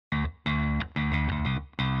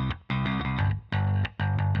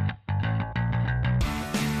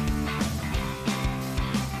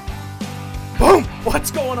What's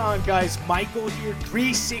going on, guys? Michael here,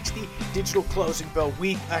 360 Digital Closing Bell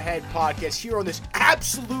Week Ahead podcast here on this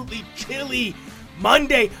absolutely chilly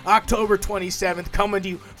Monday, October 27th, coming to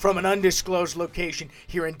you from an undisclosed location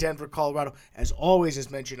here in Denver, Colorado. As always, as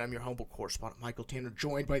mentioned, I'm your humble correspondent, Michael Tanner,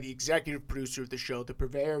 joined by the executive producer of the show, the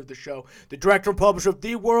purveyor of the show, the director and publisher of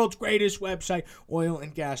the world's greatest website,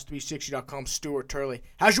 oilandgas360.com, Stuart Turley.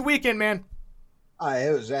 How's your weekend, man?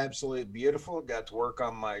 It was absolutely beautiful. Got to work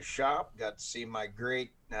on my shop. Got to see my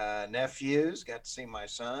great nephews. Got to see my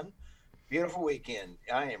son. Beautiful weekend.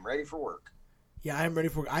 I am ready for work. Yeah, I'm ready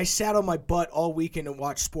for it. I sat on my butt all weekend and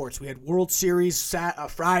watched sports. We had World Series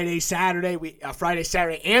Friday, Saturday,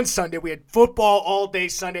 and Sunday. We had football all day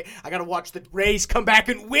Sunday. I got to watch the Rays come back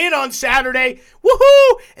and win on Saturday.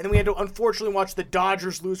 Woohoo! And then we had to unfortunately watch the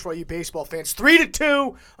Dodgers lose for all you baseball fans.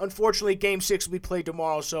 3-2. Unfortunately, Game 6 will be played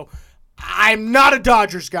tomorrow, so I'm not a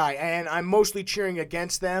Dodgers guy, and I'm mostly cheering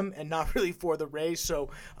against them and not really for the Rays,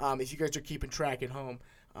 so if you guys are keeping track at home.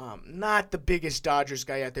 Not the biggest Dodgers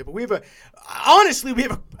guy out there, but we have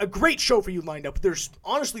a great show for you lined up. There's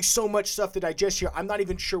honestly so much stuff to digest here. I'm not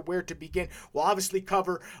even sure where to begin. We'll obviously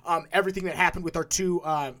cover everything that happened with our two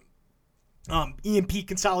E&P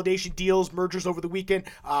consolidation deals, mergers over the weekend.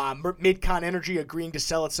 Mid-Con Energy agreeing to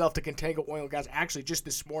sell itself to Contango Oil and Gas. Actually, just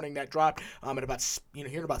this morning that dropped. At about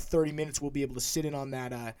here in about 30 minutes, we'll be able to sit in on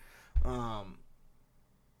that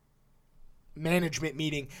management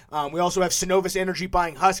meeting. We also have Cenovus Energy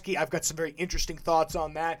buying Husky. I've got some very interesting thoughts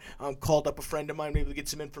on that. Called up a friend of mine, maybe to get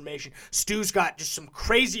some information. Stu's got just some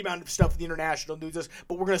crazy amount of stuff with the international news,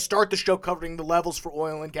 but we're going to start the show covering the levels for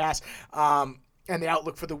oil and gas and the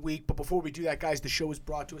outlook for the week. But before we do that, guys, the show is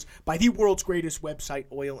brought to us by the world's greatest website,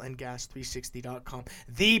 oilandgas360.com,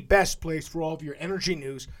 the best place for all of your energy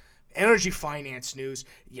news, energy finance news,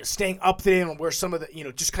 staying up to date on where some of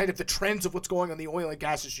the, just kind of the trends of what's going on in the oil and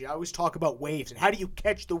gas industry. I always talk about waves and how do you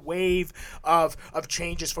catch the wave of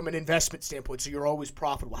changes from an investment standpoint so you're always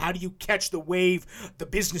profitable? How do you catch the wave, the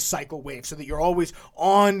business cycle wave, so that you're always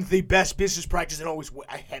on the best business practice and always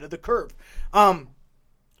ahead of the curve?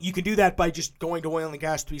 You can do that by just going to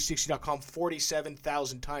oilandgas360.com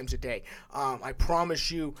 47,000 times a day. I promise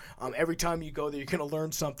you, every time you go there, you're going to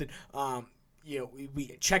learn something.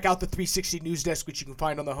 We check out the 360 News Desk, which you can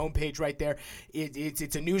find on the homepage right there.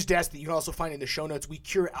 It's a news desk that you can also find in the show notes.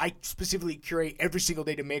 I specifically curate every single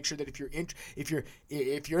day to make sure that if you're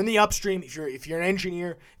in the upstream, if you're an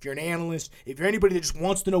engineer, if you're an analyst, if you're anybody that just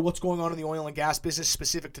wants to know what's going on in the oil and gas business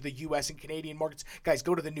specific to the U.S. and Canadian markets, guys,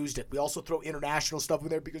 go to the news desk. We also throw international stuff in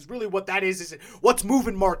there because really what that is what's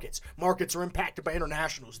moving markets. Markets are impacted by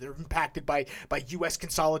internationals. They're impacted by U.S.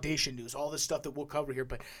 consolidation news, all this stuff that we'll cover here.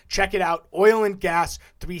 But check it out.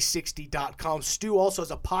 oilandgas360.com. Stu also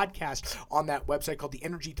has a podcast on that website called the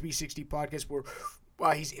Energy 360 Podcast where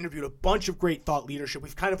he's interviewed a bunch of great thought leadership.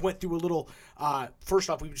 We've kind of went through a little, first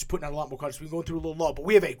off, we've just putting out a lot more content. We've been going through a little low, but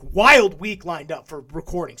we have a wild week lined up for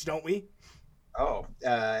recordings, don't we? Oh,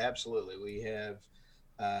 absolutely. We have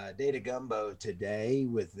Data Gumbo today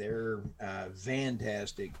with their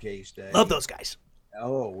fantastic case study. Love those guys.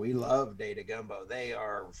 Oh, we love Data Gumbo. They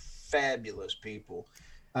are fabulous people.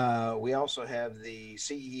 We also have the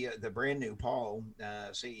CEO, the brand new Paul,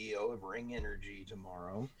 CEO of Ring Energy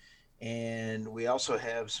tomorrow. And we also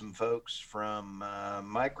have some folks from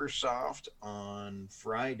Microsoft on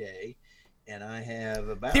Friday. And I have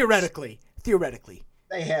about... Theoretically.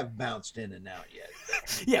 They have bounced in and out yet.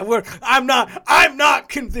 Yeah, I'm not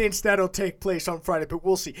convinced that'll take place on Friday, but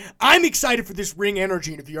we'll see. I'm excited for this Ring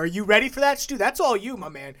Energy interview. Are you ready for that, Stu? That's all you, my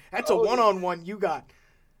man. That's a one-on-one you got.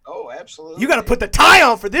 Oh, absolutely. You got to put the tie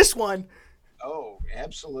on for this one. Oh,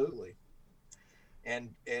 absolutely. And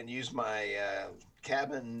use my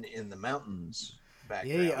cabin in the mountains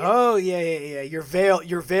background. Yeah. Oh, yeah. Your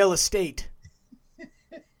Vale estate.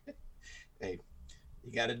 Hey,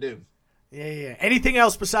 you got to do. Yeah. Anything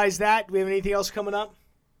else besides that? Do we have anything else coming up?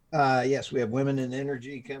 Yes, we have Women in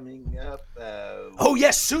Energy coming up.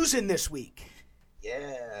 Yes, Susan this week.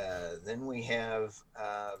 Yeah, then we have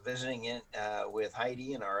visiting in with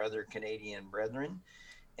Heidi and our other Canadian brethren.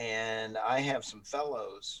 And I have some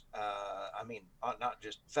fellows, not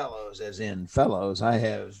just fellows as in fellows. I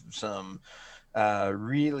have some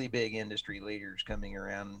really big industry leaders coming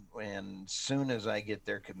around. And soon as I get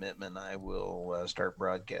their commitment, I will start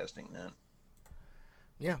broadcasting that.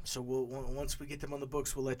 Yeah, so once we get them on the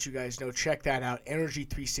books, we'll let you guys know. Check that out. Energy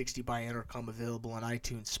 360 by Entercom, available on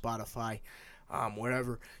iTunes, Spotify,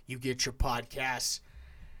 wherever you get your podcasts.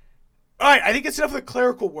 All right, I think it's enough of the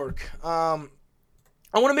clerical work.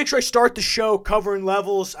 I want to make sure I start the show covering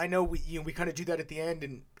levels. I know we kind of do that at the end,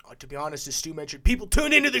 and to be honest, as Stu mentioned, people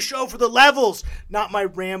tune into the show for the levels, not my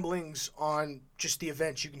ramblings on just the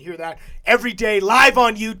events. You can hear that every day live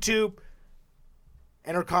on YouTube.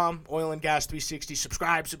 Entercom, Oil and Gas 360.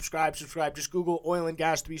 Subscribe. Just Google Oil and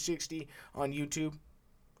Gas 360 on YouTube.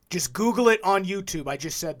 Just Google it on YouTube. I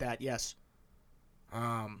just said that, yes.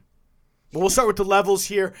 But we'll start with the levels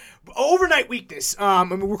here. Overnight weakness.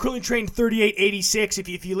 We're currently trading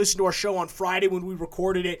 38.86. If you listen to our show on Friday when we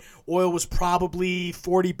recorded it, oil was probably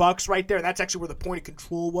 $40 right there. That's actually where the point of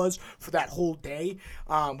control was for that whole day.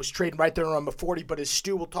 Was trading right there around the 40. But as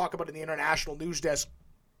Stu will talk about in the international news desk,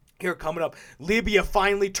 here coming up, Libya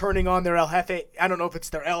finally turning on their El Jefe. I don't know if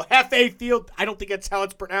it's their El Jefe field. I don't think that's how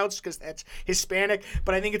it's pronounced because that's Hispanic.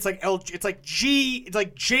 But I think it's like JEEF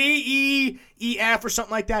or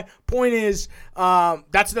something like that. Point is,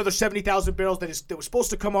 that's another 70,000 barrels that was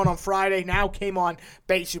supposed to come on Friday. Now came on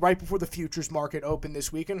basically right before the futures market opened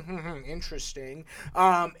this weekend. Interesting.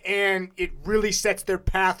 And it really sets their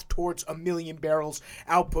path towards 1 million barrels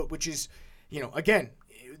output, which is, again,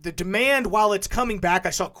 the demand, while it's coming back, I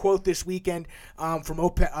saw a quote this weekend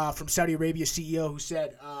from Saudi Arabia CEO who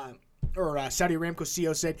said, Saudi Aramco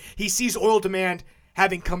CEO said, he sees oil demand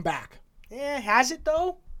having come back. Has it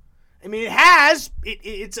though? I mean, it has.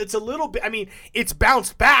 It's a little bit. I mean, it's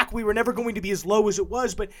bounced back. We were never going to be as low as it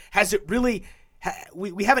was, but has it really?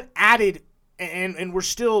 We haven't added, and we're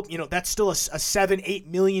still, that's still a 7-8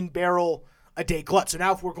 million barrel a day glut. So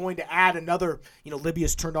now if we're going to add another,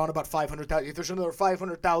 Libya's turned on about 500,000. If there's another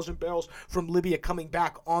 500,000 barrels from Libya coming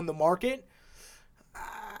back on the market,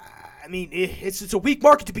 I mean, it's a weak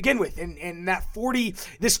market to begin with. And that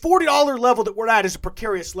this $40 level that we're at is a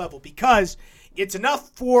precarious level because it's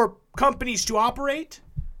enough for companies to operate,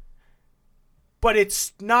 but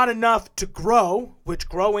it's not enough to grow, which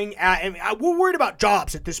growing and we're worried about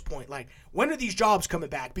jobs at this point. Like, when are these jobs coming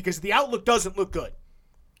back? Because the outlook doesn't look good.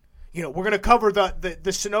 We're going to cover the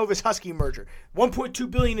Cenovus Husky merger. $1.2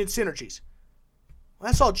 billion in synergies. Well,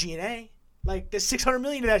 that's all G&A. Like, there's $600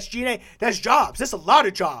 million of that's G&A. That's jobs. That's a lot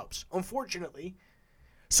of jobs, unfortunately.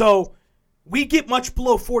 So we get much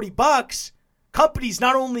below $40. Companies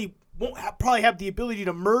not only won't probably have the ability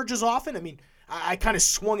to merge as often. I mean, I kind of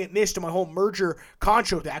swung and missed to my whole merger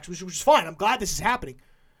contra tax, which is fine. I'm glad this is happening.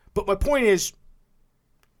 But my point is,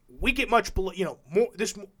 we get much below, more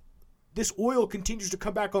this oil continues to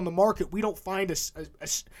come back on the market. We don't find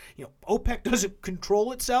OPEC doesn't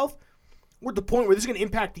control itself. We're at the point where this is going to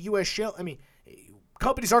impact the U.S. shale. I mean,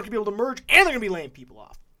 companies aren't going to be able to merge, and they're going to be laying people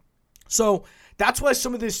off. So that's why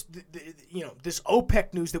some of this, this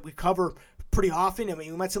OPEC news that we cover pretty often. I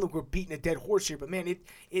mean, we might sound like we're beating a dead horse here, but man,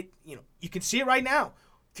 you can see it right now.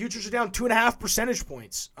 Futures are down 2.5 percentage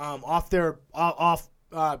points off their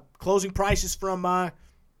closing prices from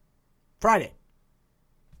Friday.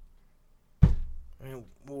 I mean,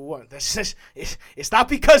 what? It's not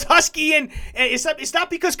because Husky and it's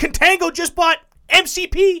not because Contango just bought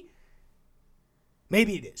MCP.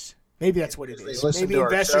 Maybe it is. Maybe that's what it is. Maybe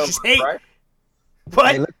investors just hate.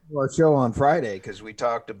 But they listened to our show on Friday because we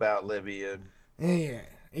talked about Libya. Yeah,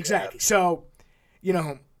 exactly. Yeah. So,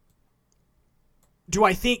 do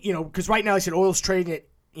I think because right now I said oil's trading at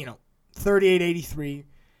 38.83.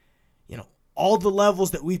 All the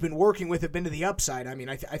levels that we've been working with have been to the upside. I mean,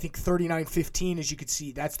 I think 39.15, as you can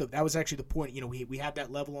see, that was actually the point. We have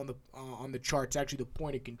that level on the chart. It's actually the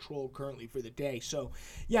point of control currently for the day. So,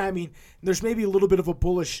 yeah, I mean, there's maybe a little bit of a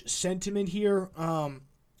bullish sentiment here. I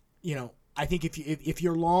think if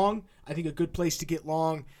you're long, I think a good place to get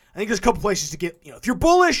long. I think there's a couple places to get. If you're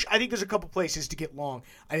bullish, I think there's a couple places to get long.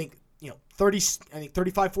 I think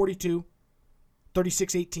 35.42,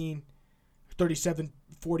 36.18,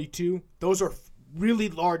 37.42. Those are really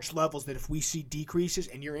large levels that if we see decreases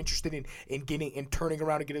and you're interested in getting and turning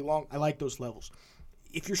around and getting long, I like those levels.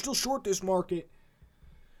 If you're still short this market,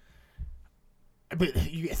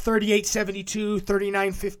 you get 38.72,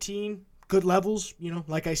 39.15, good levels.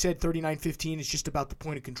 Like I said, 39.15 is just about the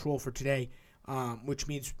point of control for today, which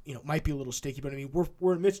means might be a little sticky. But I mean,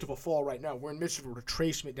 we're in the midst of a fall right now. We're in the midst of a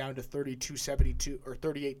retracement down to 32.72 or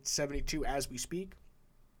 38.72 as we speak.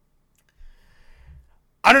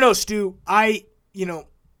 I don't know, Stu. I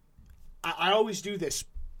always do this.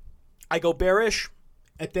 I go bearish,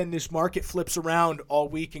 and then this market flips around all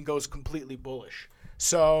week and goes completely bullish.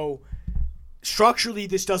 So structurally,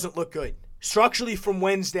 this doesn't look good. Structurally, from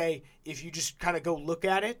Wednesday, if you just kind of go look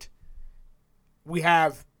at it, we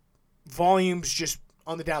have volumes just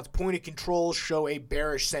on the downs. Point of control show a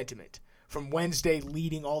bearish sentiment from Wednesday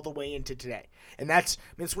leading all the way into today. And it's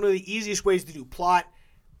one of the easiest ways to do. Plot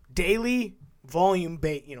daily volume,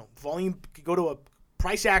 volume, go to a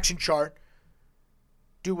price action chart,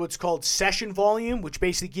 do what's called session volume, which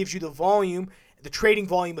basically gives you the trading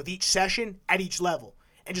volume of each session at each level.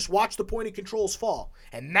 And just watch the point of controls fall.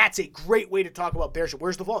 And that's a great way to talk about bearship.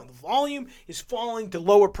 Where's the volume? The volume is falling to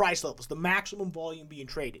lower price levels, the maximum volume being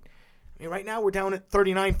traded. I mean, right now we're down at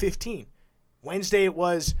 $39.15. Wednesday it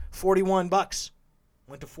was $41.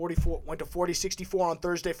 Went to 40.64 on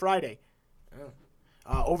Thursday, Friday.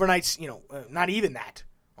 Overnights, not even that.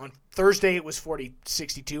 On Thursday it was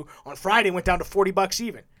 40.62. On Friday it went down to $40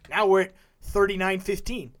 even. Now we're at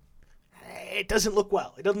 $39.15. It doesn't look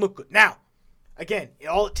well. It doesn't look good. Now, again,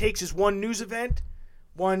 all it takes is one news event,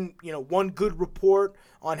 one good report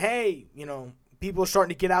on, hey, people are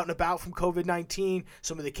starting to get out and about from COVID-19.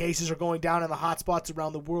 Some of the cases are going down in the hot spots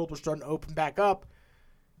around the world. We're starting to open back up.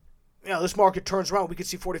 This market turns around. We could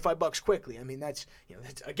see $45 quickly. I mean, that's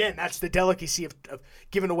the delicacy of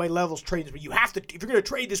giving away levels trades. But you have to, if you're going to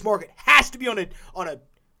trade this market, it has to be on a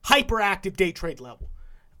hyperactive day trade level.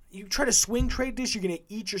 You try to swing trade this, you're going to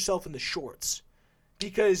eat yourself in the shorts.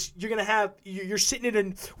 Because you're going to have, you're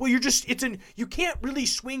sitting you can't really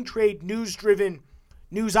swing trade news-driven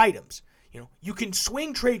news items. You can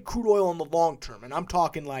swing trade crude oil in the long term, and I'm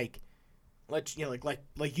talking like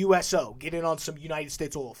USO, get in on some United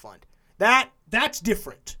States Oil Fund. That's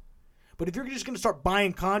different. But if you're just going to start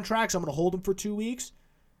buying contracts, I'm going to hold them for 2 weeks.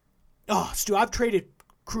 Oh, Stu, I've traded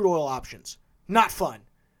crude oil options. Not fun.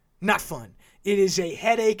 Not fun. It is a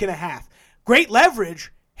headache and a half. Great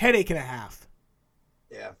leverage, headache and a half.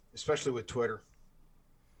 Yeah, especially with Twitter.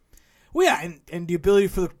 Well, yeah, and the ability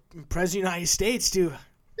for the President of the United States to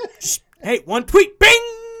just, hey, one tweet,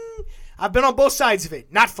 bing! I've been on both sides of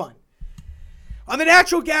it. Not fun. On the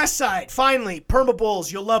natural gas side, finally,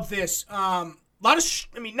 perma-bulls, you'll love this. I don't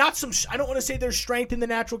want to say there's strength in the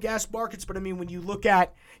natural gas markets, but I mean, when you look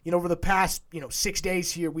at, over the past, 6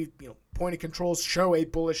 days here, we've, point of controls show a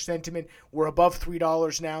bullish sentiment. We're above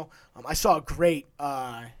 $3 now. I saw a great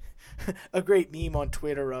meme on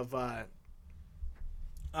Twitter of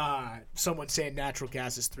someone saying natural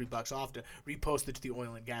gas is $3. I'll have to repost it to the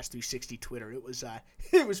Oil and Gas 360 Twitter. It was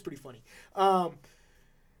pretty funny.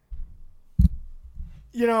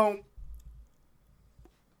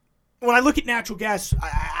 When I look at natural gas,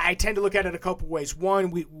 I tend to look at it a couple ways.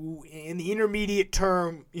 One, we in the intermediate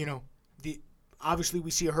term, obviously we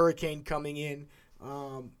see a hurricane coming in.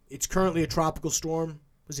 It's currently a tropical storm.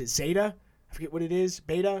 Was it Zeta? I forget what it is.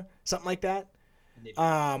 Beta? Something like that.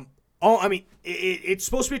 It's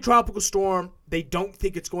supposed to be a tropical storm. They don't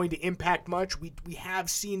think it's going to impact much. We have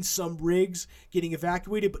seen some rigs getting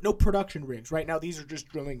evacuated, but no production rigs. Right now, these are just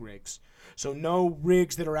drilling rigs. So no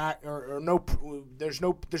rigs that are there's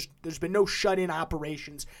been no shut-in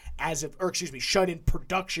operations shut-in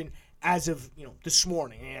production as of, this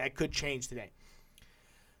morning. And that could change today.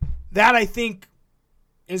 That, I think,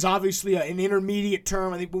 is obviously an intermediate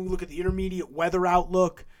term. I think when we look at the intermediate weather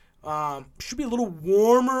outlook, should be a little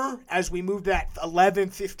warmer as we move to that 11,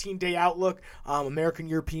 15-day outlook. American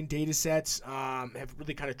European data sets have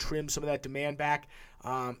really kind of trimmed some of that demand back.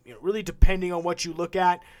 Really depending on what you look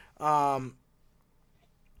at,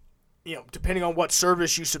 depending on what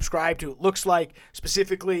service you subscribe to, it looks like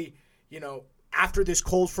specifically, after this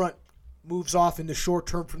cold front moves off in the short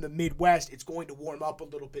term from the Midwest, it's going to warm up a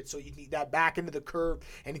little bit. So you need that back into the curve.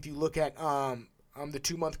 And if you look at the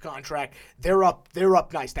 2-month contract, they're up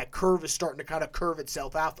nice. That curve is starting to kind of curve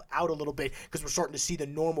itself out a little bit because we're starting to see the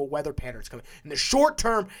normal weather patterns coming. In the short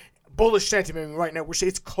term, bullish sentiment right now. We're saying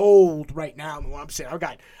it's cold right now. I mean, what I'm saying, I've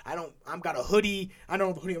got a hoodie. I don't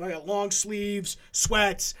have a hoodie. I got long sleeves,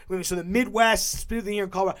 sweats. So the Midwest, specifically here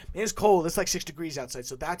in Colorado, man, it's cold. It's like 6 degrees outside.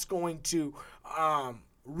 So that's going to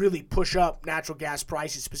really push up natural gas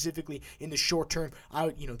prices, specifically in the short term.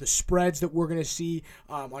 The spreads that we're going to see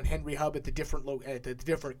on Henry Hub at the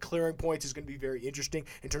different clearing points is going to be very interesting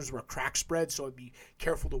in terms of our crack spreads. So I'd be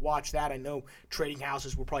careful to watch that. I know trading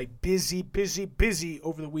houses were probably busy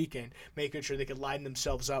over the weekend, making sure they could line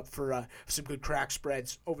themselves up for some good crack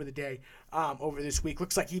spreads over the day. Over this week,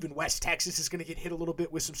 looks like even West Texas is going to get hit a little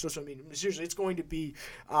bit with some stuff. So, I mean, seriously, it's going to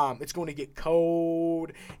get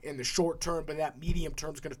cold in the short term, but that medium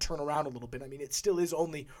term is going to turn around a little bit. I mean, it still is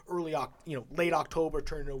only late October,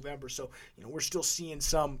 turn November, so we're still seeing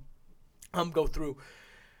some go through.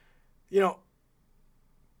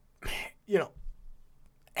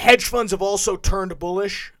 Hedge funds have also turned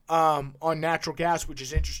bullish on natural gas, which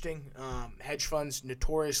is interesting. Hedge funds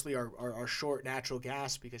notoriously are short natural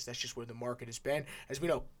gas because that's just where the market has been. As we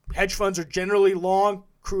know, hedge funds are generally long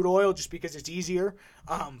crude oil just because it's easier.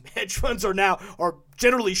 Hedge funds are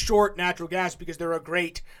generally short natural gas because they're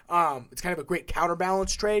it's kind of a great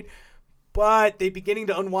counterbalance trade. But they're beginning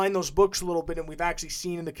to unwind those books a little bit, and we've actually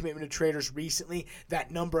seen in the commitment of traders recently that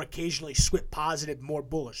number occasionally swip positive, more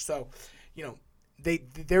bullish. So,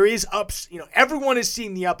 there is ups. Everyone is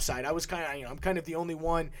seeing the upside. I was I'm kind of the only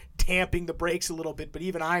one tamping the brakes a little bit, but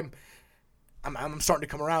even I'm starting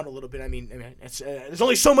to come around a little bit. I mean, there's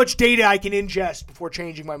only so much data I can ingest before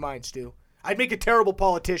changing my mind, Stu. I'd make a terrible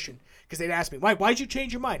politician because they'd ask me, why'd you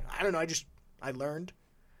change your mind? I don't know. I learned.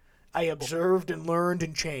 I observed and learned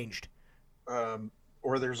and changed.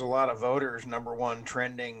 Or there's a lot of voters. Number one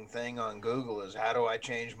trending thing on Google is how do I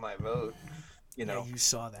change my vote? Yeah, you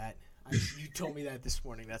saw that. You told me that this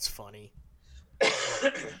morning. That's funny.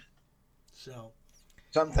 So,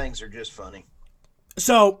 some things are just funny.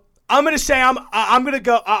 So I'm gonna say I'm gonna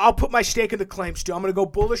go. I'll put my stake in the claim, Stu. I'm gonna go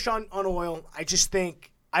bullish on oil. I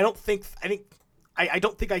don't think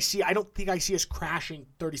I see us crashing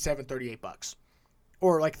 $37-$38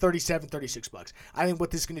 or like $37-$36. I think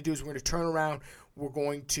what this is going to do is we're going to turn around. I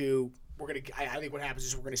think what happens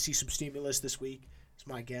is we're going to see some stimulus this week. It's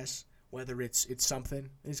my guess. Whether it's something,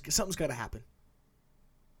 something's got to happen.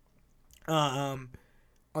 On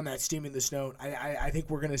that stimulus note, I think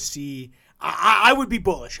we're going to see. I would be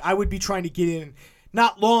bullish. I would be trying to get in,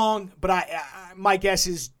 not long, but my guess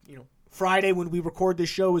is Friday when we record this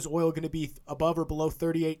show, is oil going to be above or below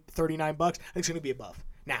 $38, $39? I think it's going to be above.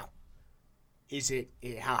 Now, is it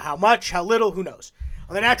how much, how little? Who knows?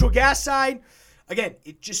 On the natural gas side, again,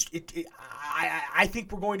 I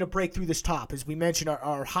think we're going to break through this top. As we mentioned,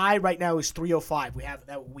 our high right now is 305.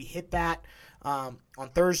 We hit that on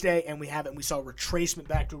Thursday, and we saw a retracement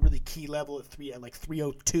back to a really key level at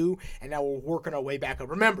 302, and now we're working our way back up.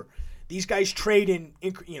 Remember, these guys trade in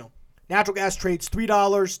natural gas trades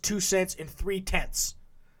 $3, 2 cents, and 3/10.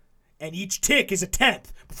 And each tick is a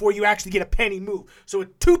tenth before you actually get a penny move. So a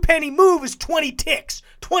 2-penny move is 20 ticks.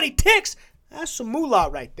 20 ticks, that's some moolah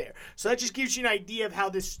right there. So that just gives you an idea of how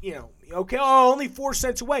this, only 4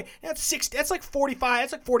 cents away. That's like 45,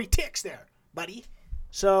 that's like 40 ticks there, buddy.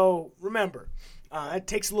 So remember, it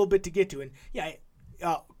takes a little bit to get to. And yeah,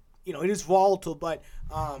 it is volatile, but,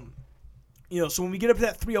 so when we get up to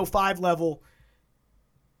that 305 level,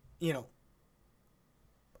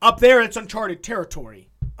 up there, it's uncharted territory.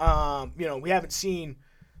 We haven't seen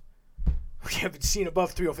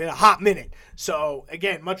above 305 in a hot minute. So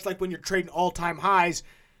again, much like when you're trading all-time highs,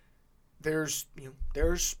 it's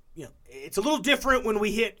a little different when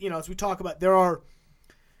we hit, as we talk about, there are,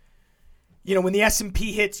 when the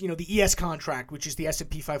S&P hits, the ES contract, which is the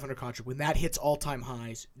S&P 500 contract, when that hits all-time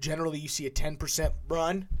highs, generally you see a 10%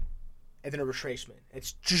 run and then a retracement.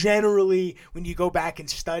 It's generally when you go back and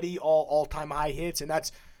study all-time high hits, and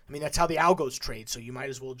that's how the algos trade, so you might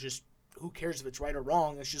as well just, who cares if it's right or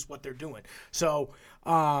wrong, it's just what they're doing. So,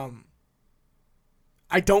 I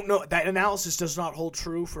don't know, that analysis does not hold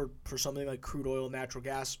true for something like crude oil and natural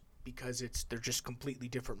gas because they're just completely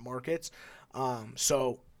different markets.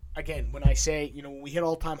 So, again, when I say, when we hit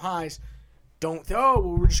all-time highs, don't think,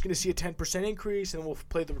 we're just going to see a 10% increase and we'll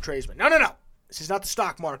play the retracement. No. This is not the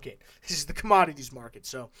stock market. This is the commodities market,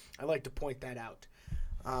 so I like to point that out.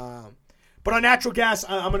 But on natural gas,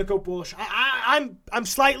 I'm going to go bullish. I'm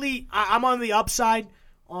on the upside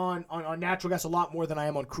on natural gas a lot more than I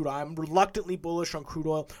am on crude oil. I'm reluctantly bullish on crude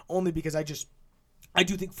oil only because I do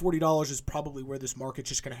think $40 is probably where this market's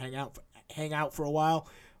just going to hang out for a while.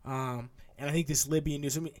 And I think this Libyan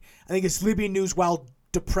news, while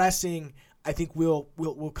depressing, I think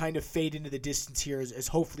will kind of fade into the distance here as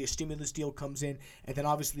hopefully a stimulus deal comes in. And then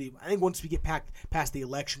obviously, I think once we get past the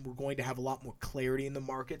election, we're going to have a lot more clarity in the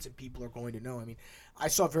markets and people are going to know. I mean, I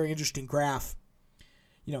saw a very interesting graph.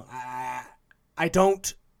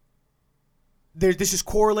 This is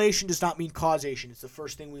correlation does not mean causation. It's the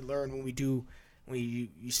first thing we learn when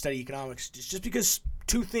you study economics. Just because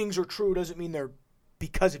two things are true doesn't mean they're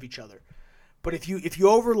because of each other. But if you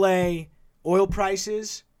overlay oil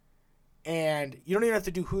prices, and you don't even have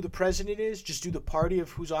to do who the president is, just do the party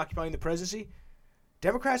of who's occupying the presidency.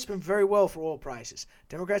 Democrats have been very well for oil prices.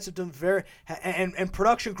 Democrats have done and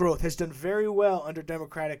production growth has done very well under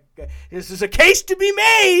Democratic. There's a case to be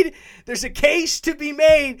made. There's a case to be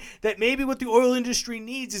made that maybe what the oil industry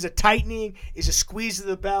needs is a tightening, is a squeeze of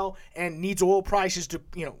the bell, and needs oil prices to,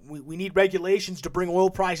 we need regulations to bring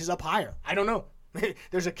oil prices up higher. I don't know.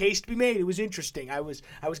 There's a case to be made. It was interesting. I was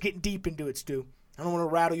getting deep into it, Stu. I don't want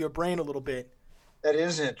to rattle your brain a little bit. That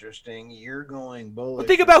is interesting. You're going bullish. Well,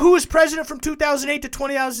 think about who was president from 2008 to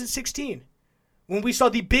 2016 when we saw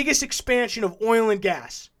the biggest expansion of oil and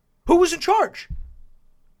gas. Who was in charge?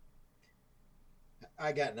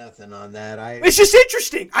 I got nothing on that. It's just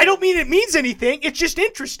interesting. I don't mean it means anything. It's just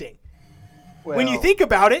interesting. When you think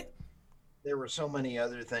about it. there were so many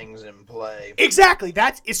other things in play. Exactly.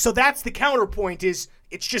 That's the counterpoint. Is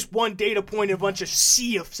it's just one data point in a bunch of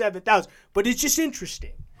sea of 7,000, but it's just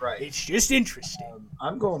interesting. Right. It's just interesting.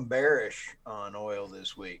 I'm going bearish on oil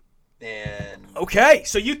this week, and Okay,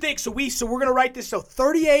 so you think we're gonna write this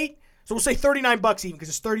 38. So we'll say $39 even because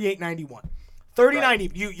it's $38.91. 39 Right.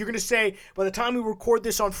 even. You're gonna say by the time we record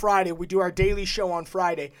this on Friday, we do our daily show on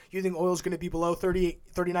Friday. You think oil's gonna be below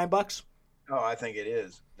 $39? oh, I think it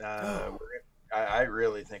is. I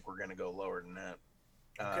really think we're going to go lower than that.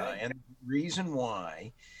 Okay. And the reason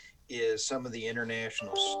why is some of the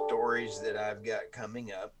international stories that I've got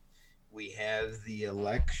coming up. We have the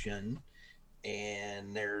election,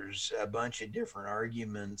 and there's a bunch of different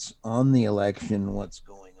arguments on the election, what's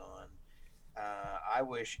going on. I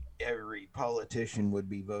wish every politician would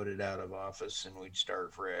be voted out of office and we'd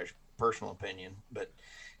start fresh. Personal opinion, but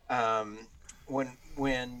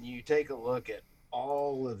when you take a look at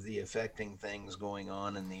all of the affecting things going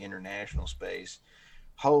on in the international space,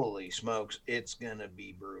 holy smokes, it's gonna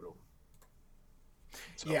be brutal.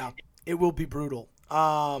 So, Yeah, it will be brutal.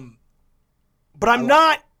 But I'm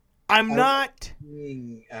not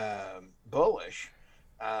being bullish.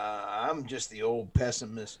 I'm just the old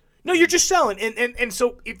pessimist. No, you're just selling. And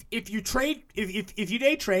so if you trade, if you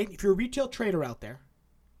day trade, if you're a retail trader out there,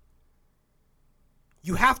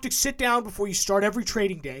 you have to sit down before you start every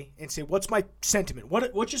trading day and say, what's my sentiment?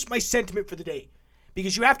 What's just my sentiment for the day?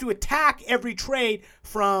 Because you have to attack every trade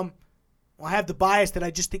from, well, I have the bias that I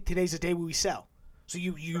just think today's the day we sell. So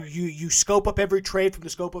you scope up every trade from the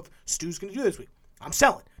scope of Stu's going to do this week. I'm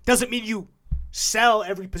selling. Doesn't mean you sell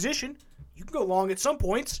every position. You can go long at some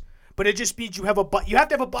points, but it just means you have to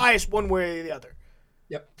have a bias one way or the other.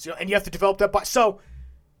 Yep. So, and you have to develop that bias. So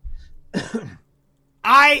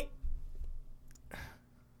I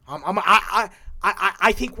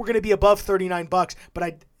think we're going to be above $39,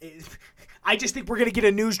 but I just think we're going to get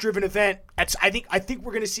a news-driven event. I think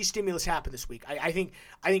we're going to see stimulus happen this week. I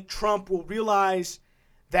think Trump will realize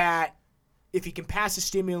that if he can pass a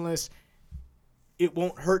stimulus, it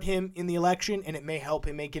won't hurt him in the election, and it may help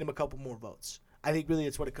him, may get him a couple more votes. I think really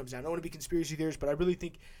that's what it comes down. I don't want to be conspiracy theorists, but I really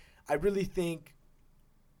think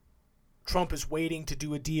Trump is waiting to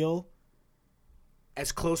do a deal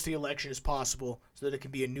as close to the election as possible so that it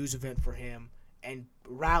can be a news event for him and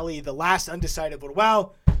rally the last undecided voter.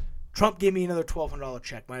 Well, Trump gave me another $1,200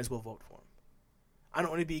 check. Might as well vote for him. I don't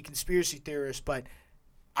want to be a conspiracy theorist, but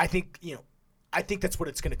I think that's what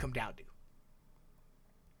it's going to come down to.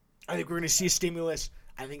 I think we're going to see a stimulus.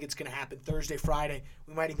 I think it's going to happen Thursday, Friday.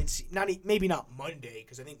 We might even see, maybe not Monday,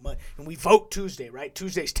 because I think and we vote Tuesday, right?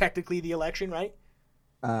 Tuesday's technically the election, right?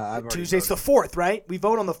 Tuesday's the 4th, right? We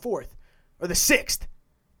vote on the 4th or the 6th.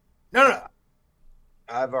 No.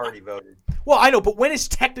 I've already voted. Well, I know, but when is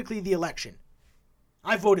technically the election?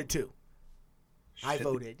 I voted too. I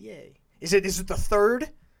voted. Yay. Is it the 3rd?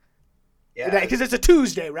 Yeah. Because it's a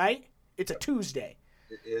Tuesday, right? It's a Tuesday.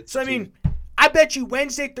 So I mean, I bet you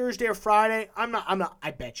Wednesday, Thursday, or Friday.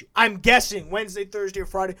 I bet you. I'm guessing Wednesday, Thursday, or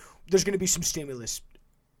Friday. There's going to be some stimulus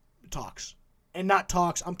talks, and not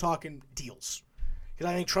talks. I'm talking deals,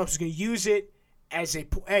 because I think Trump's going to use it as a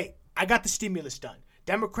hey. I got the stimulus done.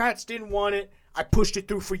 Democrats didn't want it. I pushed it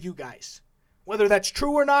through for you guys. Whether that's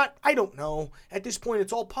true or not, I don't know. At this point,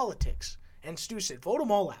 it's all politics. And Stu said, vote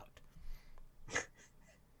them all out.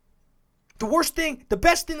 The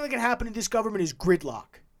best thing that can happen in this government is gridlock.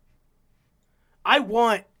 I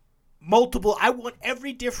want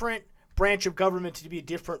every different branch of government to be a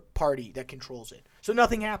different party that controls it. So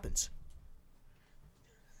nothing happens.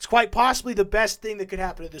 It's quite possibly the best thing that could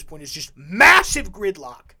happen at this point is just massive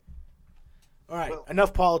gridlock. All right,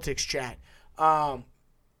 enough politics chat.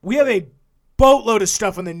 We have a boatload of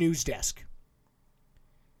stuff on the news desk.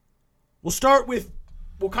 We'll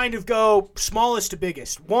kind of go smallest to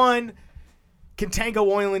biggest. One, Contango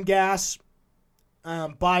Oil and Gas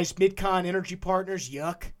buys Midcon Energy Partners.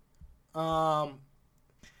 Yuck. And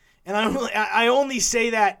I only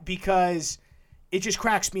say that because it just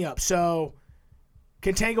cracks me up. So,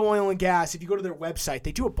 Contango Oil and Gas, if you go to their website,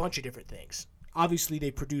 they do a bunch of different things. Obviously,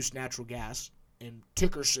 they produce natural gas and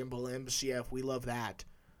ticker symbol MCF. We love that.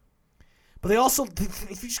 But they also,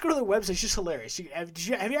 if you just go to their website, it's just hilarious. Have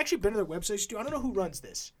you actually been to their website, Stu? I don't know who runs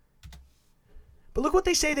this. But look what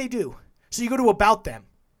they say they do. So you go to About Them.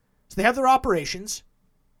 So they have their operations,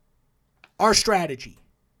 our strategy.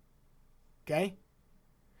 Okay?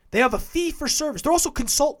 They have a fee for service. They're also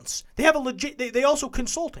consultants. They have a legit, they also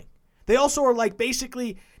consulting. They also are like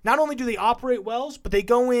basically, not only do they operate wells, but they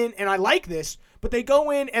go in, and I like this, but they go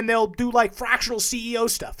in and they'll do like fractional CEO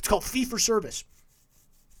stuff. It's called fee for service.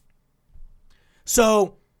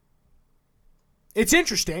 So, it's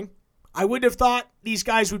interesting. I wouldn't have thought these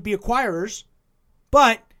guys would be acquirers,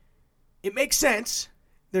 but it makes sense.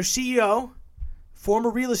 Their CEO, former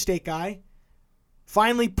real estate guy,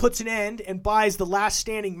 finally puts an end and buys the last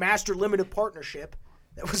standing master limited partnership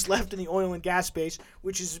that was left in the oil and gas space,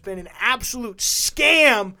 which has been an absolute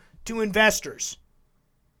scam to investors.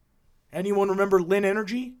 Anyone remember Lynn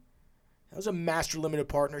Energy? That was a master limited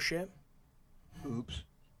partnership.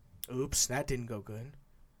 Oops, that didn't go good.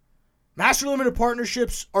 Master limited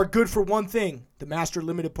partnerships are good for one thing, the master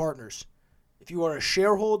limited partners. If you are a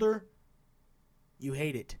shareholder, you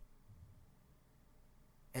hate it.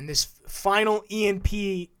 And this final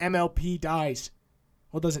E&P MLP dies.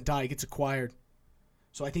 Well, it doesn't die, it gets acquired.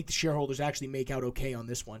 So I think the shareholders actually make out okay on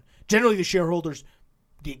this one. Generally, the shareholders,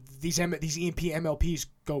 these E&P MLPs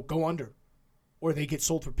go under, or they get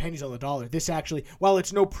sold for pennies on the dollar. This actually, while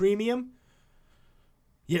it's no premium,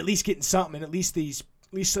 you're at least getting something, and at least the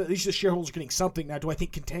shareholders are getting something. Now, do I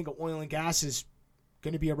think Contango Oil and Gas is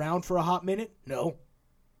going to be around for a hot minute? No.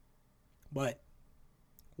 But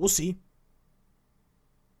we'll see.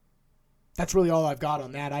 That's really all I've got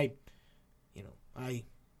on that. I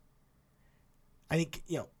think,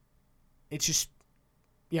 it's just,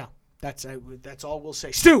 that's all we'll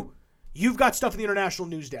say. Stu, you've got stuff in the international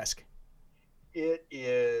news desk.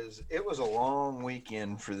 It was a long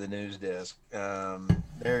weekend for the news desk.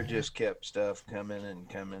 There just kept stuff coming and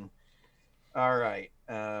coming. All right.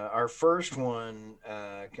 Our first one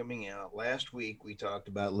coming out last week, we talked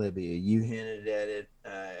about Libya. You hinted at it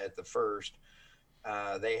at the first.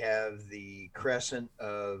 They have the crescent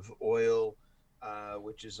of oil,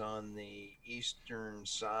 which is on the eastern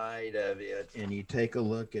side of it. And you take a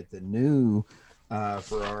look at the new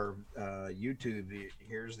for our YouTube.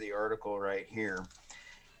 Here's the article right here.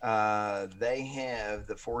 They have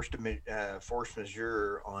the force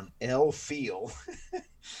majeure on El Feel.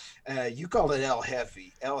 You called it El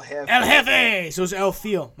Jefe. El Jefe. So it's El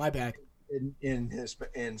Feel. My bad. In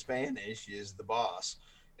Spanish is the boss.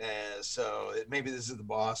 So maybe this is the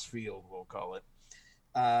boss field, we'll call it.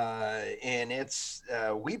 And it's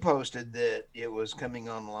we posted that it was coming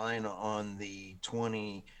online on the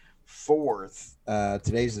 24th.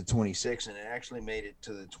 Today's the 26th, and it actually made it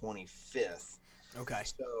to the 25th. Okay.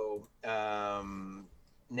 So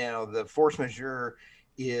now the force majeure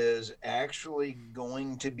is actually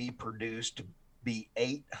going to be produced to be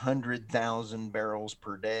 800,000 barrels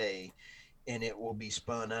per day, and it will be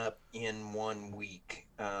spun up in 1 week.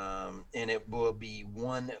 And it will be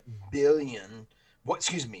 1 million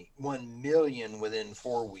within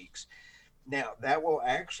 4 weeks. Now, that will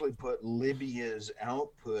actually put Libya's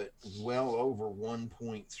output well over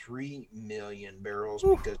 1.3 million barrels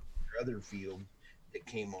because of their other field that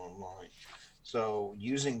came online. So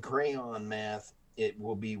using crayon math, it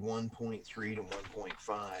will be 1.3 to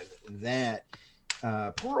 1.5. That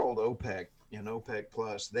poor old OPEC and OPEC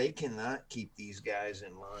Plus, they cannot keep these guys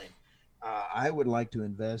in line. I would like to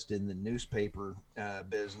invest in the newspaper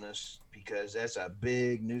business because that's a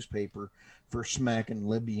big newspaper for smacking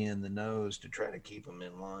Libya in the nose to try to keep them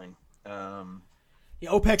in line.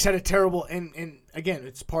 OPEC's had a terrible, and again,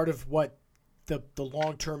 it's part of what the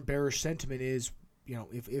long-term bearish sentiment is.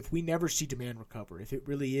 If we never see demand recover, if it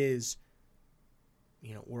really is,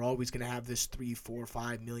 we're always going to have this 3, 4,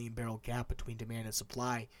 5 million barrel gap between demand and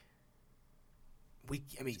supply.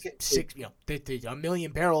 A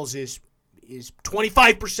million barrels is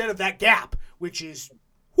 25% of that gap, which is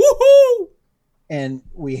woohoo. And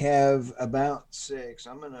we have about 6.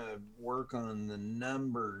 I'm going to work on the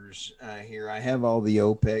numbers here. I have all the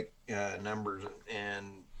OPEC numbers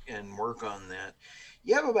and work on that.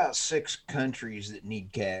 You have about 6 countries that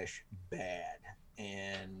need cash bad.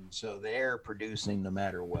 And so they're producing no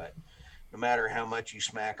matter what, no matter how much you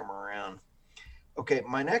smack them around. Okay,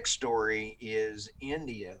 my next story is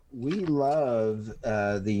India. We love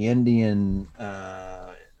the Indian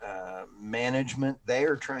management. They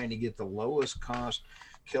are trying to get the lowest cost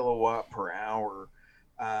kilowatt per hour.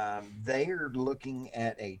 They are looking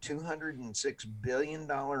at a $206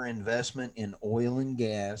 billion investment in oil and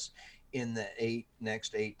gas in the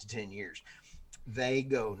next 8 to 10 years. They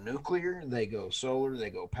go nuclear, they go solar, they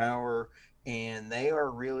go power, and they are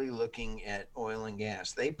really looking at oil and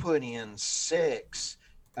gas. They put in 6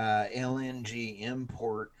 LNG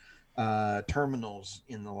import terminals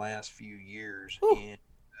in the last few years. Ooh. And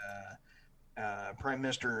Prime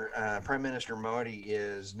Minister Modi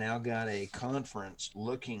is now got a conference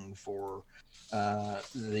looking for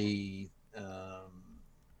the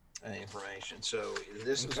information. So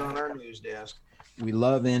this is on our news desk. We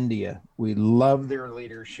love India. We love their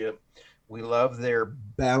leadership. We love their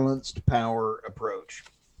balanced power approach.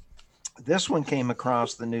 This one came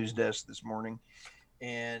across the news desk this morning,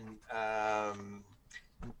 And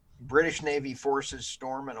British Navy forces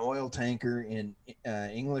storm an oil tanker in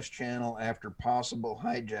English Channel after possible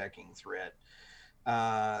hijacking threat.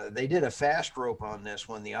 They did a fast rope on this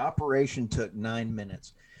one. The operation took 9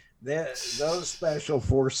 minutes. Those special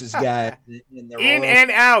forces guys in the in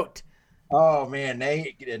and out. Oh man,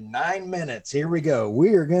 they in 9 minutes. Here we go.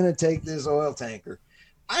 We are going to take this oil tanker.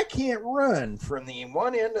 I can't run from the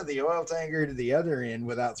one end of the oil tanker to the other end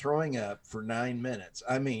without throwing up for 9 minutes.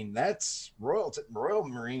 I mean, that's Royal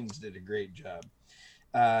Marines did a great job.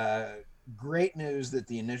 Great news that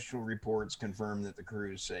the initial reports confirm that the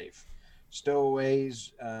crew is safe.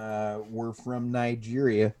 Stowaways were from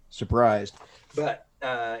Nigeria. Surprised. But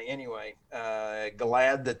anyway,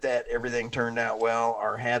 glad that everything turned out well.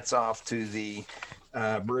 Our hats off to the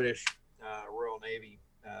British Royal Navy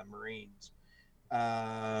Marines.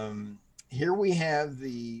 Here we have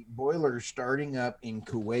the boilers starting up in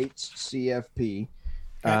Kuwait's CFP.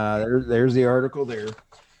 There's the article there.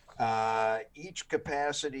 Each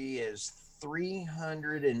capacity is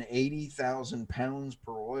 380,000 pounds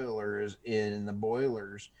per oiler in the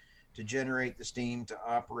boilers to generate the steam to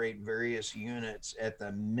operate various units at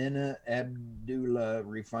the Mina Abdullah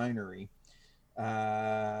refinery.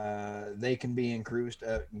 They can be increased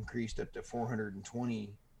up to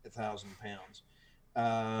 420,000 pounds.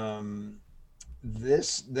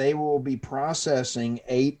 They will be processing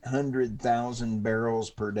 800,000 barrels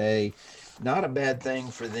per day. Not a bad thing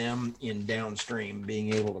for them in downstream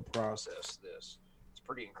being able to process this. It's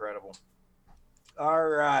pretty incredible. All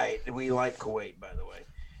right, we like Kuwait, by the way.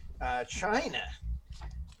 China.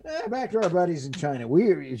 Back to our buddies in China.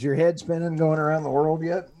 Is your head spinning going around the world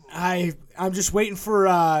yet? I'm just waiting for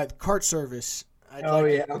cart service.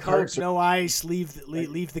 Cart, no ice. Leave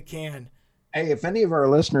the can. Hey, if any of our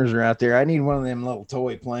listeners are out there, I need one of them little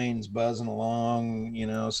toy planes buzzing along,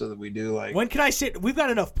 so that we do like. When can I sit? We've got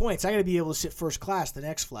enough points. I got to be able to sit first class the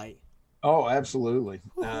next flight. Oh, absolutely.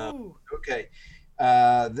 Okay.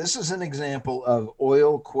 This is an example of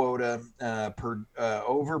oil quota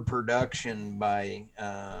overproduction by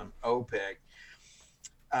OPEC.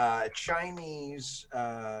 Chinese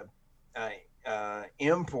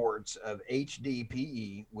imports of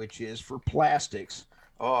HDPE, which is for plastics.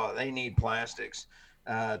 Oh, they need plastics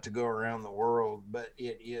to go around the world, but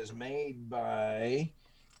it is made by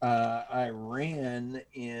Iran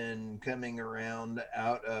in coming around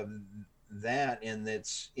out of that, and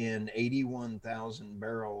that's in 81,000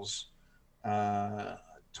 barrels,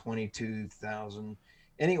 22,000.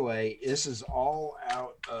 Anyway, this is all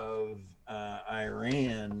out of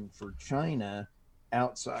Iran for China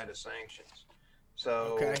outside of sanctions.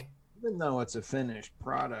 So okay. Even though it's a finished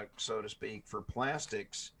product, so to speak, for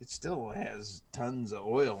plastics, it still has tons of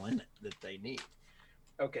oil in it that they need.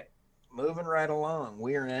 Okay, moving right along.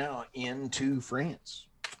 We are now into France.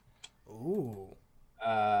 Ooh.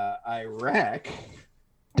 Iraq,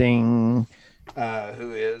 ding,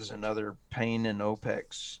 who is another pain in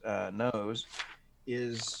OPEC's nose,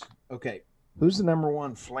 is, okay, who's the number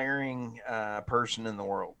one flaring person in the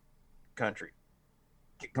world? Country.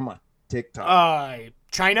 Come on, TikTok.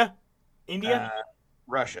 China? India?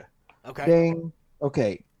 Russia. Okay. Ding.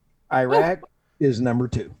 Okay. Iraq is number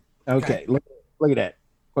 2. Okay. Look at that.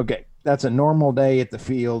 Okay. That's a normal day at the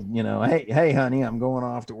field. Hey, honey, I'm going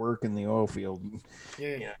off to work in the oil field.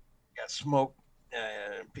 Yeah. Got smoke,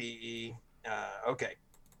 PE. Okay.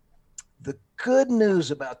 The good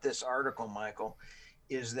news about this article, Michael,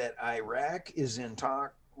 is that Iraq is in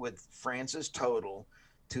talk with France's Total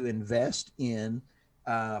to invest in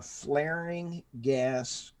flaring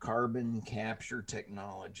gas carbon capture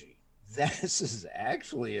technology. This is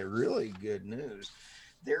actually a really good news.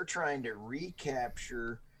 They're trying to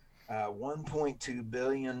recapture 1.2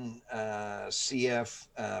 billion CF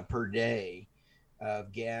per day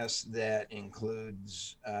of gas that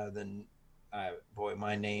includes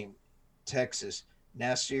Texas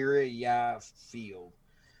Nasiriyah field.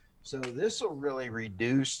 So this will really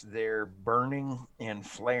reduce their burning and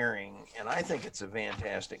flaring, and I think it's a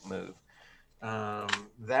fantastic move.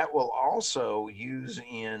 That will also use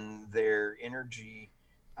in their energy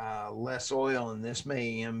less oil, and this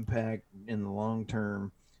may impact in the long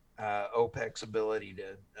term OPEC's ability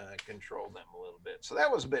to control them a little bit. So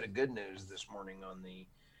that was a bit of good news this morning on the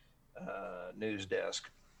news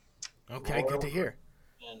desk. Okay, good to hear.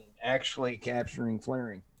 And actually capturing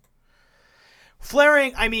flaring.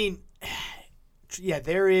 Flaring, I mean, yeah,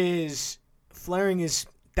 flaring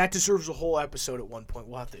that deserves a whole episode at one point.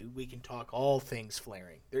 We can talk all things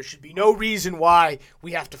flaring. There should be no reason why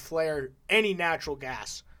we have to flare any natural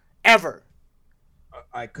gas, ever.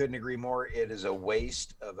 I couldn't agree more. It is a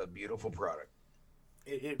waste of a beautiful product.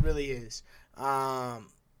 It really is.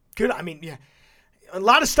 Good. I mean, yeah, a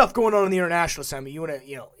lot of stuff going on in the international side. You want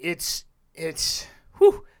to, it's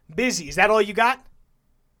busy. Is that all you got?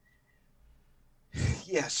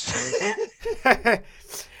 Yes.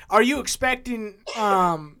 Are you expecting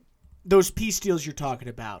those peace deals you're talking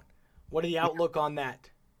about? What are the outlook on that?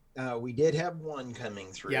 We did have one coming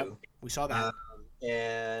through. Yep, we saw that.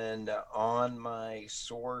 And on my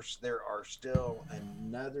source, there are still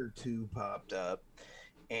another 2 popped up,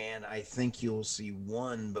 and I think you'll see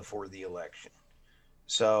one before the election.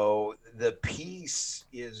 So the peace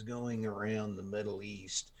is going around the Middle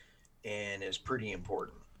East and is pretty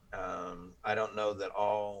important. I don't know that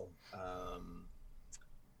all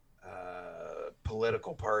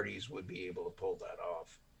political parties would be able to pull that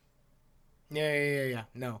off. Yeah.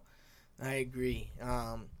 No, I agree.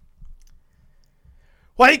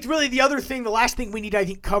 Well, I think really the last thing we need, I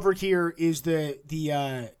think, covered here is the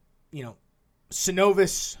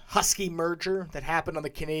Cenovus Husky merger that happened on the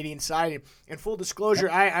Canadian side. And full disclosure,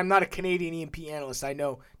 I'm not a Canadian E&P analyst. I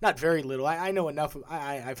know not very little. I know enough.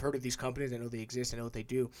 I've heard of these companies. I know they exist. I know what they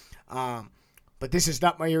do. But this is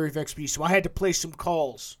not my area of expertise, so I had to place some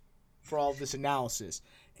calls for all of this analysis.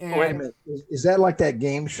 And wait a minute. Is that like that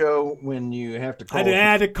game show when you have to call? I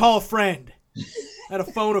had to call a friend. I had to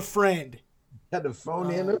phone a friend. Had to phone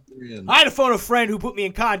in a friend. I had to phone a friend who put me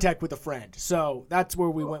in contact with a friend. So that's where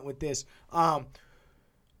we went with this. High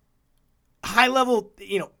level,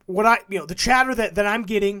 the chatter that I'm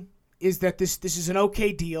getting is that this is an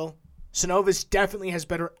okay deal. Cenovus definitely has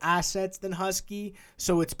better assets than Husky,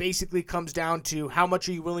 so it's basically comes down to how much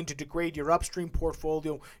are you willing to degrade your upstream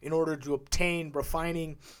portfolio in order to obtain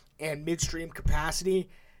refining and midstream capacity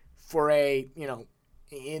for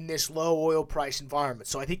in this low oil price environment.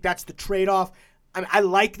 So I think that's the trade-off. I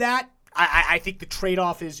like that. I think the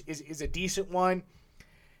trade-off is a decent one.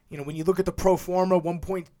 When you look at the pro forma,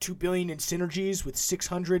 $1.2 billion in synergies with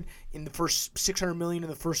 $600 million in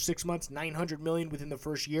the first 6 months, $900 million within the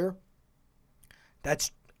first year.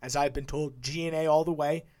 That's, as I've been told, G&A all the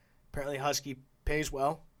way. Apparently Husky pays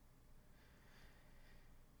well.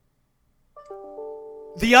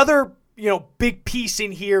 The other, big piece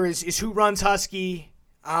in here is who runs Husky.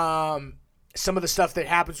 Some of the stuff that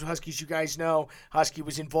happens with Husky, as you guys know, Husky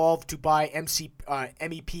was involved to buy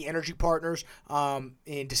MEP Energy Partners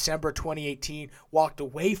in December 2018, walked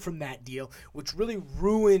away from that deal, which really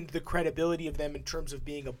ruined the credibility of them in terms of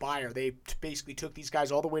being a buyer. They basically took these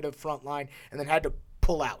guys all the way to the front line and then had to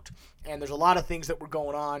pull out. And there's a lot of things that were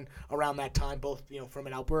going on around that time, both from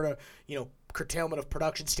an Alberta curtailment of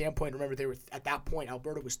production standpoint. Remember, they were at that point,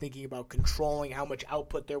 Alberta was thinking about controlling how much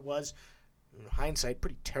output there was. In hindsight,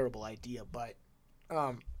 pretty terrible idea, but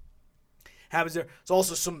happens there. There's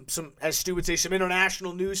also some, as Stu would say, some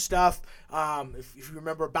international news stuff. If you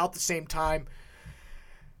remember, about the same time,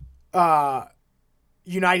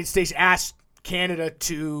 United States asked Canada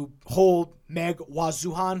to hold Meg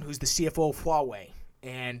Wazuhan, who's the CFO of Huawei,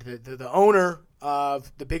 and the owner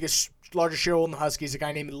of the largest shareholder in the Husky is a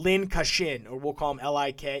guy named Lin Ka-shin, or we'll call him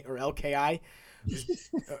LIK or LKI.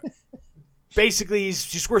 Basically, he's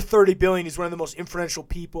just worth $30 billion. He's one of the most influential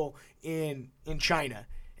people in China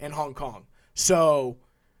and Hong Kong. So,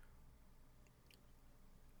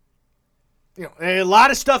 a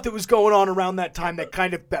lot of stuff that was going on around that time that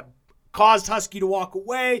kind of caused Husky to walk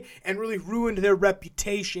away and really ruined their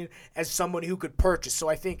reputation as someone who could purchase. So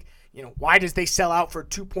I think, why does they sell out for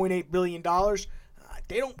 $2.8 billion?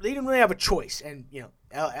 They didn't really have a choice. And,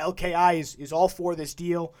 LKI is all for this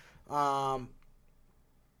deal.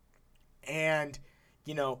 And,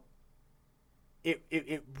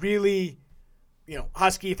 it really,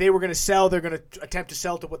 Husky, if they were going to sell, they're going to attempt to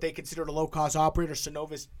sell to what they consider a low-cost operator.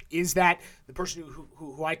 Cenovus is that. The person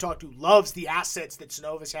who I talked to loves the assets that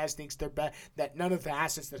Cenovus has, thinks they're that none of the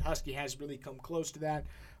assets that Husky has really come close to that.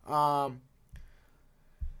 I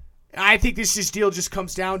think this deal just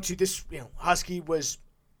comes down to this, Husky was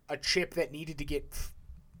a chip that needed to get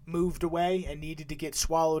moved away and needed to get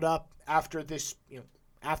swallowed up after this,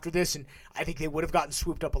 and I think they would have gotten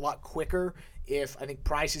swooped up a lot quicker if I think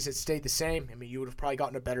prices had stayed the same. I mean, you would have probably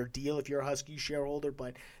gotten a better deal if you're a Husky shareholder,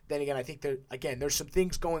 but then again, I think there's some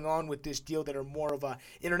things going on with this deal that are more of a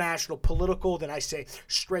international political than I say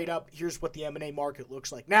straight up, here's what the M&A market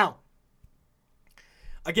looks like. Now,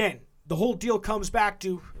 again, the whole deal comes back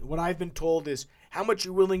to what I've been told is how much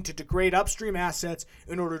you're willing to degrade upstream assets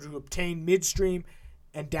in order to obtain midstream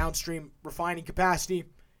and downstream refining capacity.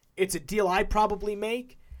 It's a deal I probably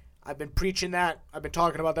make. I've been preaching that. I've been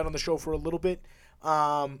talking about that on the show for a little bit.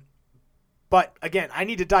 But again, I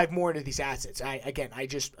need to dive more into these assets.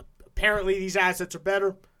 Apparently these assets are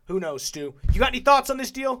better. Who knows, Stu? You got any thoughts on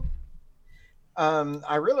this deal?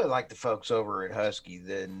 I really like the folks over at Husky.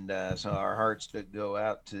 Then, so our hearts go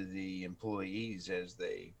out to the employees as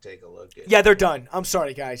they take a look at. Yeah, they're done. I'm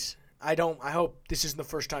sorry, guys. I hope this isn't the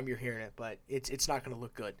first time you're hearing it, but it's not going to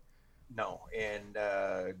look good. No, and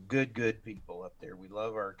good people up there. We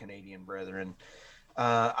love our Canadian brethren.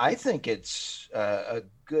 I think it's a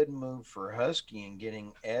good move for Husky in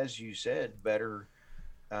getting, as you said, better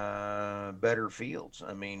fields.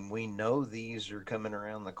 I mean, we know these are coming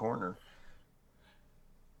around the corner.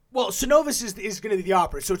 Well, Synovus is going to be the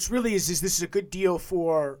operator, so it's really is this is a good deal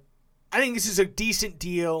for. I think this is a decent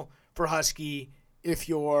deal for Husky if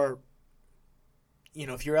you're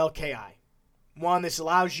LKI. One, this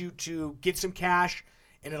allows you to get some cash,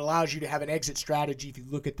 and it allows you to have an exit strategy. If you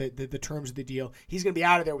look at the terms of the deal, he's going to be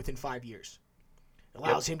out of there within 5 years. It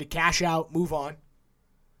allows him to cash out, move on.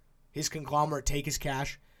 His conglomerate take his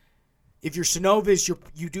cash. If you're Synovus,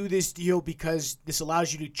 you do this deal because this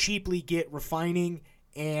allows you to cheaply get refining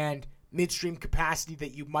and midstream capacity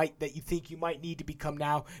that you think you might need to become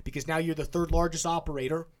now, because now you're the third largest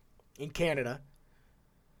operator in Canada.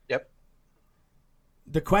 Yep.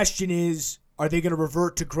 The question is, are they going to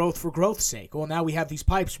revert to growth for growth's sake? Well, now we have these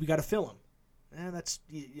pipes, we got to fill them.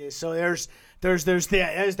 And so there's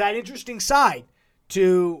that interesting side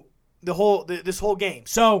to this whole game.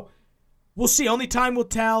 So we'll see. Only time will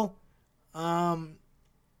tell.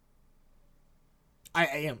 I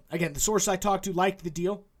am. Again, the source I talked to liked the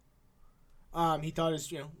deal. He thought it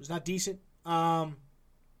was not decent.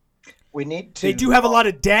 We need to. They do have a lot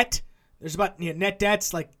of debt. There's about net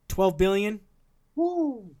debt's like $12 billion.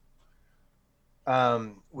 Woo.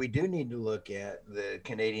 We do need to look at the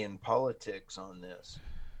Canadian politics on this.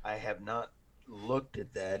 I have not looked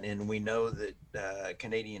at that, and we know that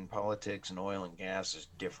Canadian politics and oil and gas is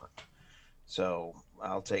different. So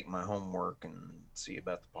I'll take my homework and see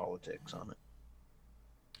about the politics on it.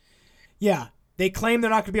 Yeah, they claim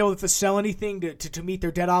they're not going to be able to sell anything to meet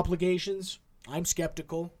their debt obligations. I'm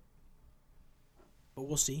skeptical, but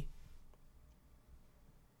we'll see.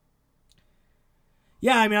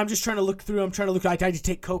 Yeah, I mean, I'm just trying to look through. I tried to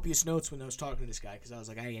take copious notes when I was talking to this guy because I was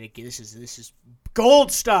like, this is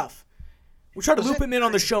gold stuff. We tried to loop him in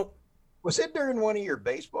on the show. Was it during one of your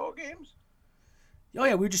baseball games? Oh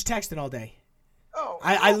yeah, we were just texting all day. Oh,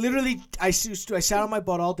 I literally sat on my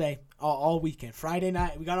butt all day, all weekend. Friday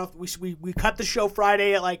night, we got off. We cut the show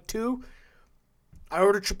Friday at like 2. I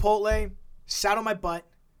ordered Chipotle, sat on my butt,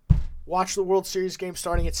 watched the World Series game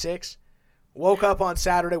starting at 6. Woke up on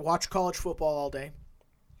Saturday, watched college football all day.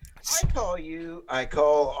 I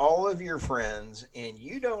call all of your friends, and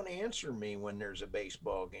you don't answer me when there's a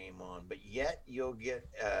baseball game on, but yet you'll get,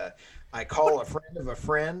 I call a friend of a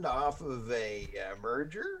friend off of a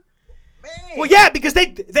merger. Man. Well, yeah, because they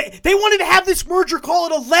wanted to have this merger call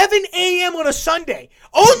at 11 a.m. on a Sunday.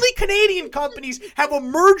 Only Canadian companies have a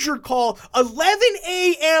merger call 11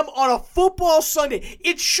 a.m. on a football Sunday.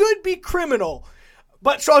 It should be criminal.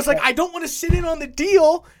 But so I was like, I don't want to sit in on the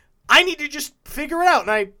deal. I need to just figure it out.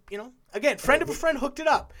 And I, again, friend of a friend hooked it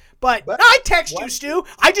up. But I text you, Stu.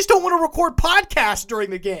 I just don't want to record podcasts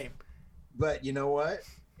during the game. But you know what?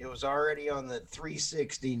 It was already on the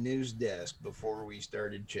 360 news desk before we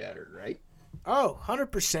started chatter, right? Oh,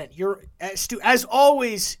 100%. You're, Stu, as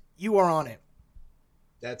always, you are on it.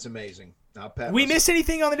 That's amazing. I'll pat we miss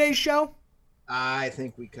anything on the day's show? I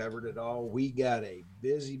think we covered it all. We got a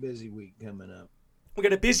busy week coming up. We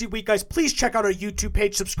got a busy week, guys. Please check out our YouTube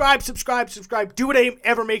page. Subscribe. Do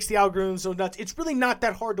whatever makes the algorithm so nuts. It's really not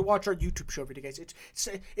that hard to watch our YouTube show video, guys.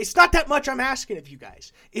 It's not that much I'm asking of you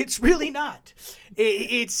guys. It's really not.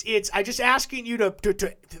 I just asking you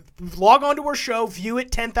to log on to our show, view it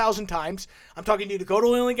 10,000 times. I'm talking to you to go to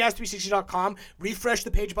oilandgas360.com, refresh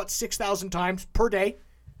the page about 6,000 times per day.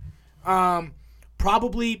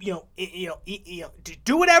 Probably,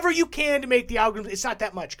 do whatever you can to make the algorithm. It's not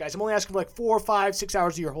that much, guys. I'm only asking for like 4, 5, 6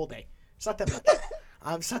 hours of your whole day. It's not that much.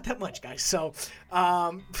 It's not that much, guys. So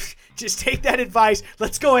just take that advice.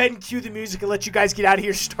 Let's go ahead and cue the music and let you guys get out of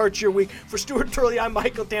here. Start your week. For Stuart Turley, I'm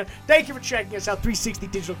Michael Dan. Thank you for checking us out. 360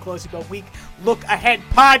 Digital Closing Bell Week Look Ahead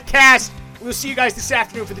Podcast. We'll see you guys this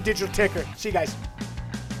afternoon for the Digital Ticker. See you guys.